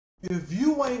If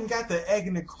you ain't got the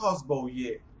agony crossbow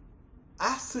yet,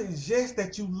 I suggest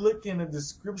that you look in the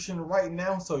description right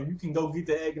now so you can go get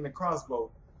the agony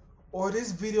crossbow. Or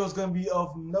this video is gonna be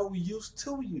of no use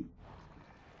to you.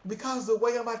 Because the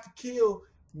way I'm about to kill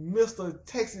Mr.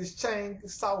 Texas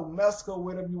Chainsaw Massacre,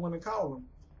 whatever you want to call him,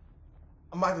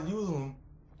 I'm about to use him.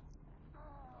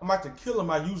 I'm about to kill him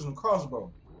by using the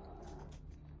crossbow.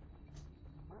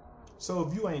 So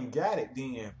if you ain't got it,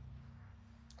 then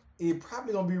it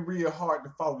probably gonna be real hard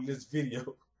to follow this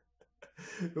video.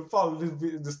 To follow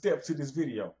the steps to this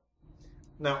video.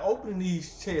 Now opening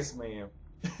these chests, man.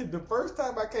 The first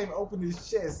time I came to open this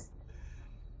chest,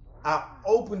 I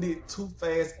opened it too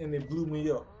fast and it blew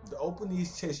me up. To open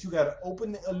these chests, you gotta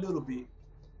open it a little bit.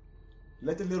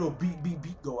 Let the little beep beep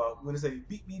beep go out. When it say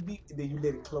beep beep beep, and then you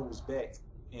let it close back.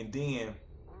 And then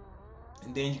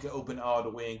you can open it all the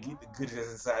way and get the goodies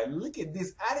that's inside. Look at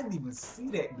this. I didn't even see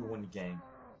that during the game.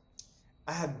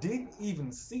 I didn't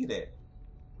even see that.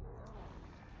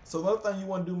 So another thing you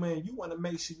want to do, man, you want to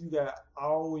make sure you got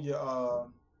all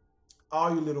your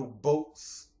little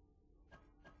boats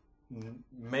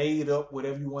made up,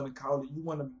 whatever you want to call it. You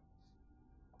want to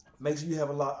make sure you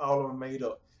have all of them made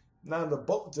up. Now the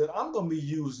boat that I'm gonna be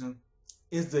using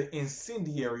is the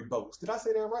incendiary boats. Did I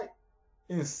say that right?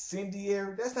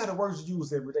 Incendiary? That's not a word you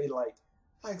use every day.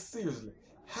 Like seriously,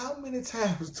 how many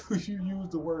times do you use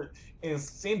the word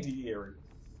incendiary?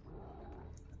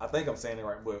 I think I'm saying it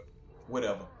right, but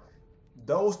whatever.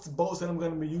 Those boats that I'm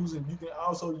going to be using, you can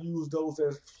also use those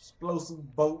as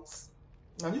explosive boats.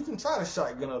 Now you can try the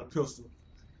shotgun or the pistol,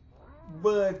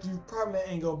 but you probably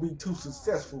ain't going to be too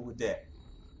successful with that.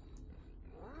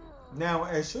 Now,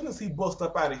 as soon as he busts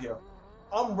up out of here,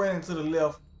 I'm running to the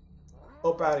left,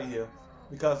 up out of here,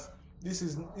 because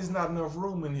it's not enough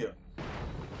room in here.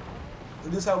 So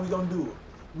this is how we gonna do it.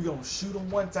 We gonna shoot him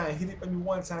one time, hit it for me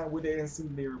one time with that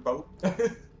incendiary boat.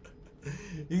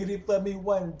 Hit it for me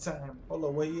one time. Hold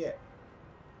on, where he at?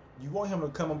 You want him to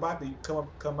come after you,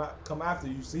 come after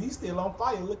you. See, he's still on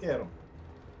fire. Look at him.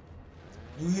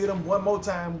 You hit him one more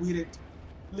time with it.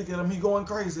 Look at him. He going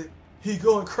crazy. He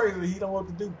going crazy. He don't know what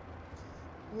to do.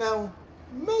 Now,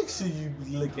 make sure you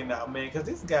be looking out, man, because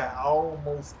this guy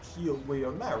almost killed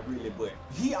Will. Not really, but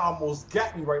he almost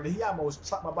got me right there. He almost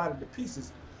chopped my body to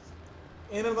pieces.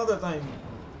 And another thing,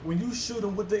 when you shoot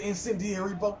him with the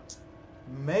incendiary bolt,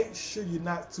 make sure you're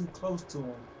not too close to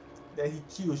him that he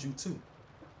kills you too.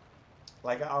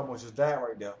 Like I almost just died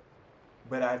right there.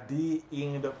 But I did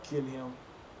end up killing him.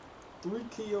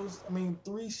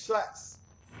 3 shots.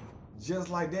 Just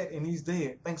like that, and he's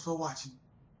dead. Thanks for watching.